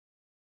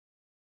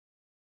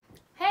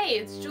Hey,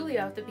 it's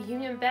Julia of the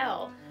Bohemian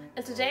Belle,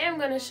 and today I'm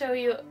going to show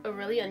you a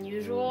really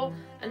unusual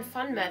and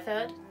fun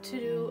method to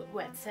do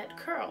wet set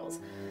curls.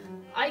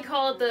 I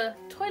call it the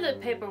toilet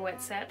paper wet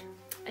set,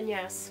 and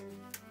yes,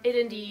 it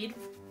indeed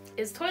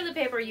is toilet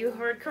paper, you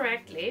heard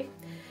correctly.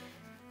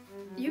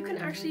 You can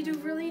actually do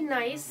really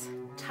nice,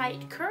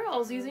 tight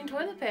curls using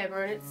toilet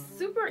paper, and it's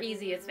super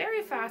easy. It's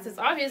very fast. It's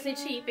obviously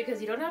cheap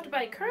because you don't have to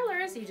buy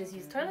curlers, you just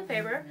use toilet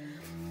paper.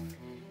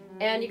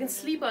 And you can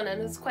sleep on it,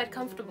 and it's quite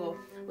comfortable,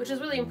 which is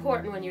really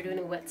important when you're doing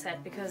a wet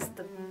set because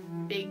the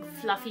big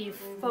fluffy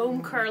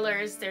foam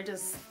curlers, they're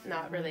just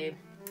not really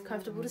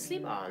comfortable to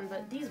sleep on,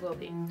 but these will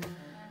be.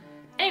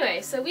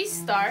 Anyway, so we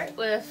start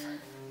with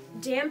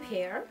damp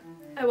hair.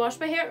 I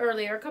washed my hair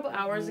earlier, a couple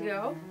hours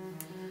ago.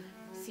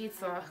 See,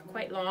 it's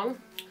quite long.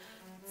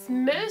 It's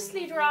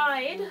mostly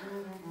dried,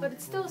 but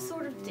it's still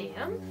sort of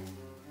damp.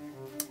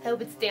 I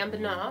hope it's damp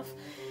enough.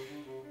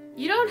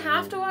 You don't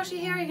have to wash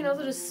your hair, you can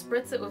also just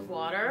spritz it with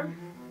water.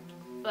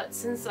 But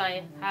since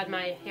I had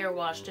my hair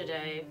washed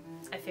today,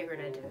 I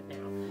figured I'd do it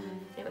now.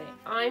 Anyway,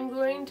 I'm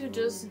going to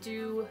just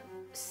do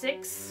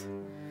 6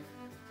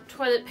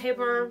 toilet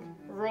paper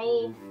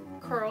roll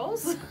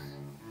curls.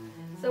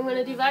 So I'm going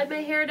to divide my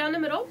hair down the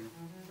middle.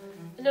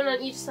 And then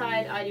on each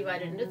side I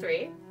divide it into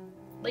 3.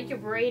 Like you're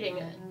braiding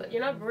it, but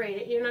you're not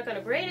going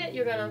to braid it,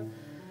 you're going to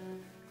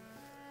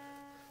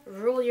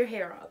roll your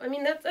hair up. I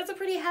mean, that's a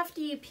pretty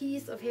hefty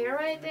piece of hair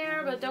right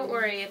there, but don't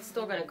worry, it's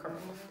still gonna curl.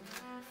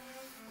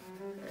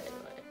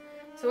 Anyway,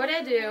 so what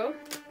I do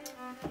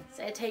is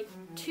I take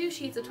 2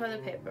 sheets of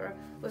toilet paper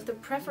with the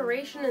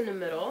perforation in the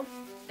middle.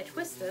 I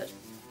twist it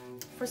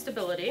for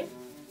stability,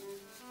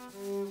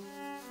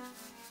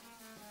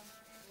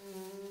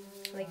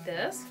 like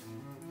this.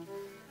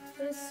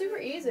 And it's super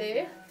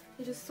easy.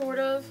 You just sort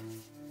of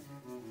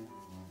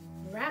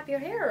wrap your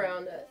hair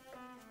around it.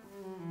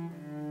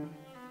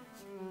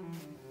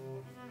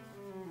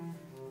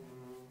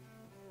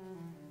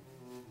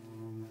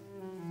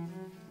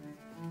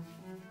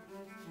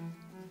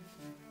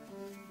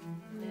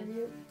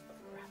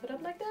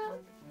 Like that,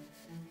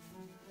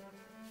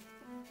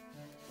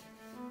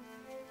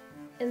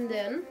 and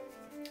then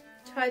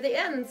tie the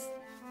ends.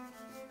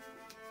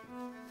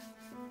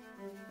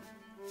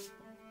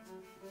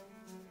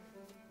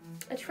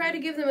 I try to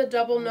give them a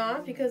double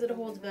knot because it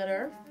holds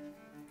better.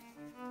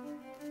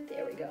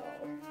 There we go.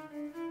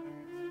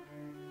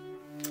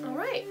 All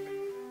right,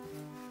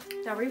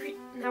 now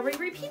we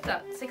repeat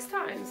that 6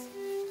 times.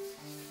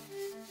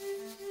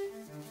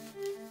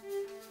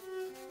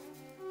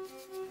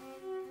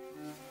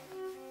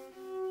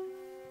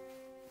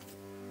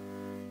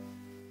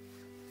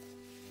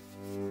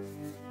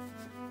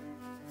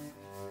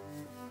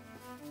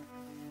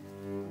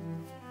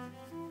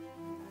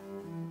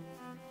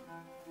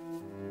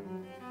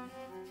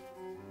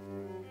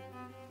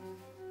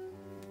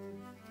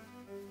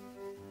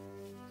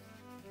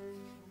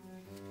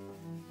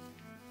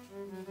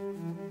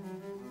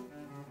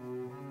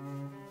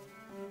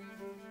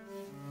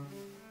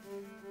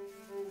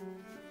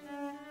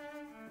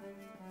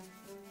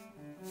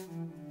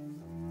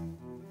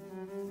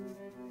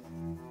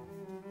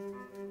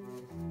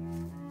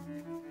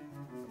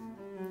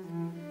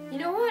 You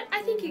know what?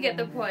 I think you get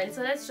the point,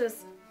 so let's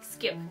just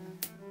skip.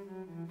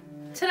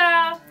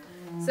 Ta-da!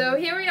 So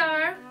here we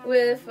are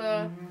with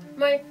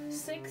my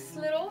 6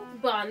 little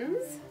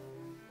buns.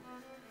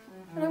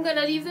 And I'm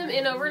gonna leave them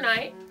in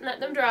overnight,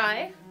 let them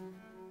dry.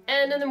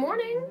 And in the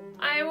morning,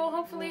 I will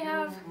hopefully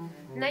have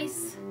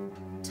nice,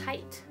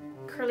 tight,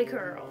 curly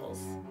curls.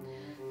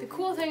 The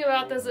cool thing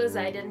about this is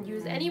I didn't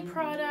use any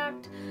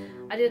product.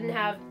 I didn't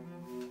have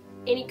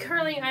any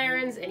curling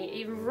irons,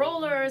 even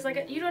rollers.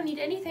 Like, you don't need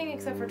anything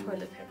except for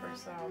toilet paper,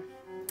 so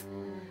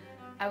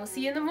I will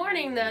see you in the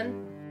morning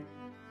then.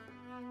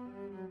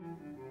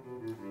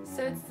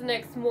 So it's the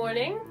next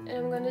morning, and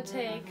I'm gonna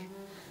take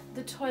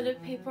the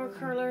toilet paper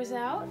curlers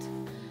out.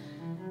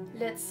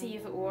 Let's see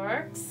if it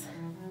works.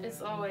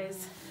 It's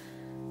always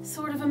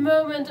sort of a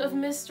moment of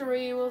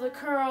mystery. Will the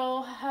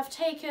curl have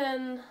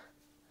taken,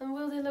 and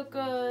will they look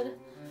good,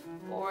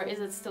 or is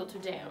it still too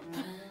damp?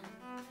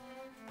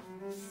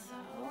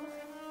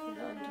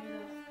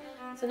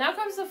 So now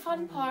comes the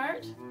fun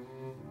part.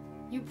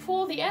 You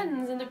pull the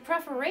ends and the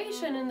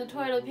perforation in the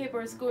toilet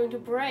paper is going to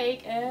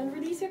break and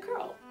release your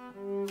curl.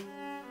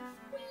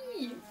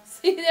 Whee!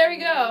 See, there we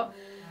go.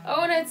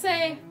 Oh, and I'd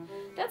say,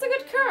 that's a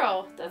good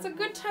curl. That's a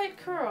good tight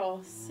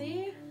curl.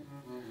 See?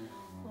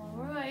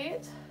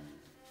 Alright.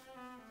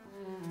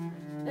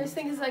 I just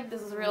think it's like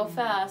this is real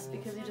fast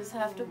because you just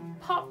have to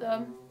pop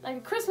them like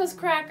a Christmas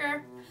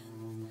cracker.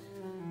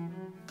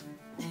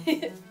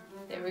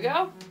 There we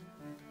go.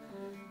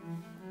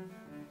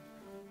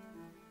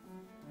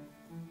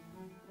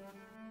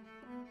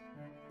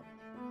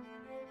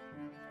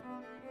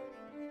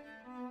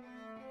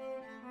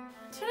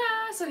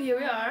 Ta-da! So here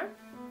we are.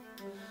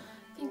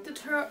 I think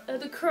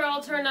the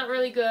curl turned out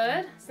really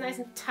good. It's nice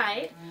and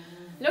tight.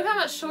 Look how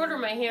much shorter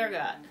my hair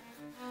got.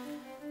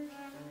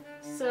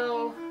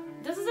 So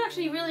this is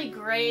actually really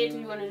great if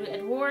you want to do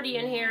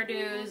Edwardian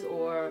hairdos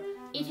or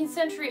 18th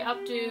century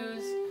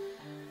updos.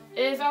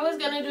 If I was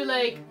gonna do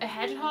like a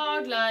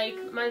hedgehog,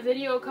 like my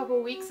video a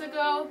couple weeks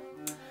ago,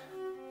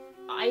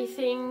 I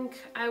think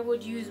I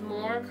would use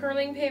more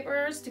curling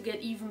papers to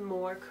get even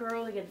more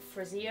curl, to get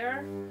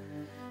frizzier.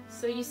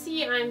 So you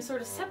see I'm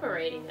sort of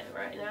separating it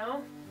right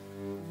now.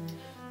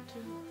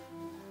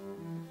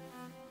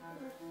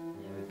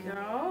 There we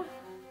go.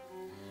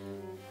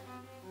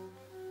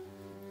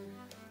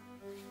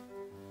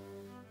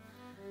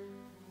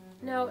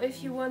 Now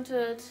if you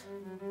wanted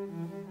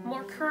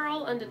more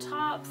curl on the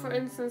top, for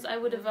instance, I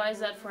would advise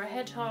that for a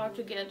hedgehog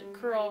to get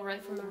curl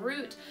right from the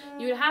root.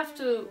 You would have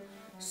to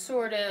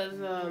sort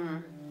of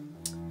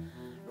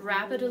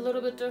wrap it a little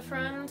bit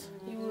different.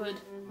 You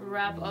would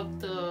wrap up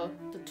the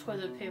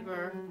toilet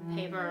paper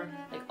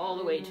like all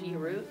the way to your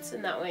roots,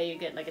 and that way you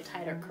get like a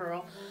tighter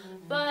curl.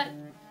 But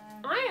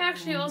I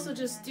actually also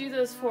just do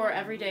this for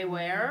everyday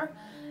wear,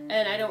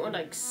 and I don't want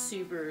like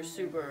super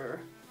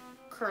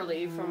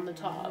curly from the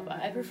top.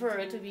 I prefer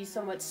it to be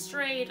somewhat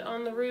straight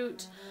on the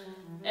root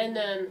and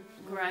then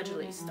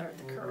gradually start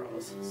the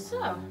curls.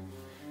 So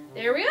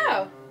there we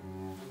go.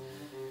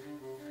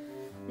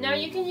 Now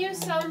you can use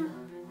some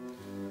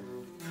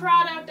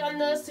product on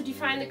this to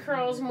define the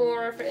curls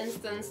more. For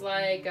instance,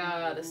 like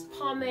this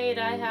pomade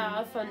I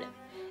have from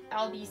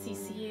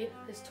LBCC,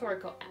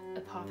 Historical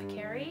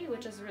Apothecary,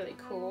 which is really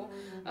cool.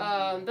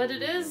 But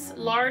it is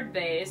lard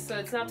based, so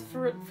it's not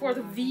for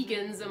the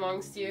vegans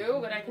amongst you,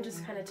 but I can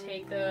just kind of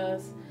take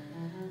this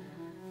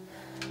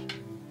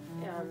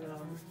and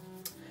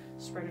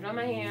spread it on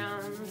my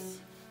hands.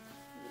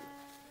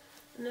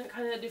 And that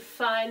kind of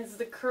defines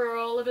the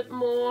curl a bit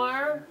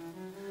more.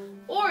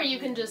 Or you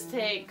can just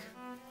take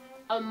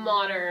a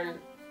modern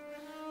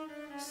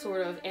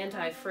sort of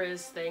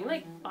anti-frizz thing,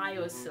 like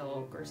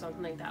BioSilk or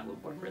something like that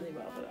would work really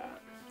well for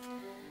that.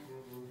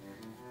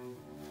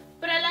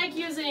 But I like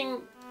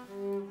using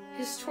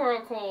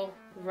historical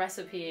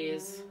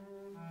recipes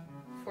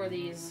for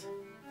these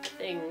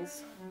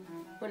things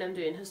when I'm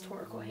doing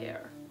historical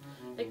hair.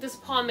 Like this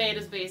pomade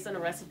is based on a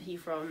recipe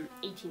from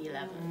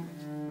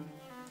 1811.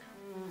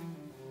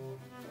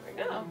 There we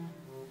go.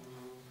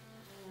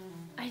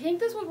 I think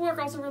this would work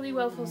also really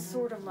well for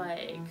sort of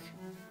like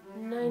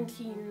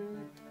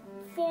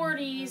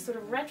 1940s sort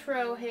of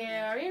retro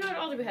hair. You know, it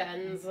all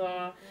depends.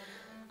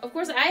 Of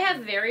course, I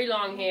have very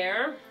long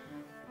hair,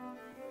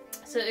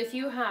 so if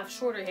you have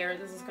shorter hair,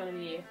 this is going to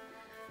be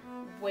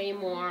way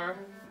more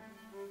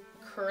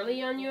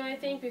curly on you, I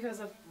think, because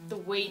of the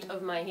weight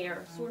of my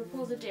hair sort of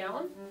pulls it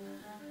down.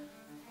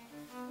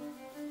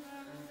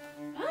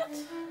 But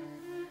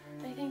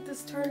I think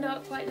this turned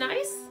out quite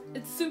nice.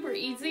 It's super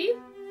easy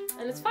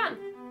and it's fun.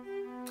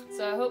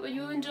 So I hope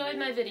you enjoyed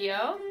my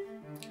video,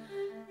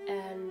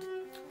 and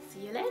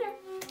see you later.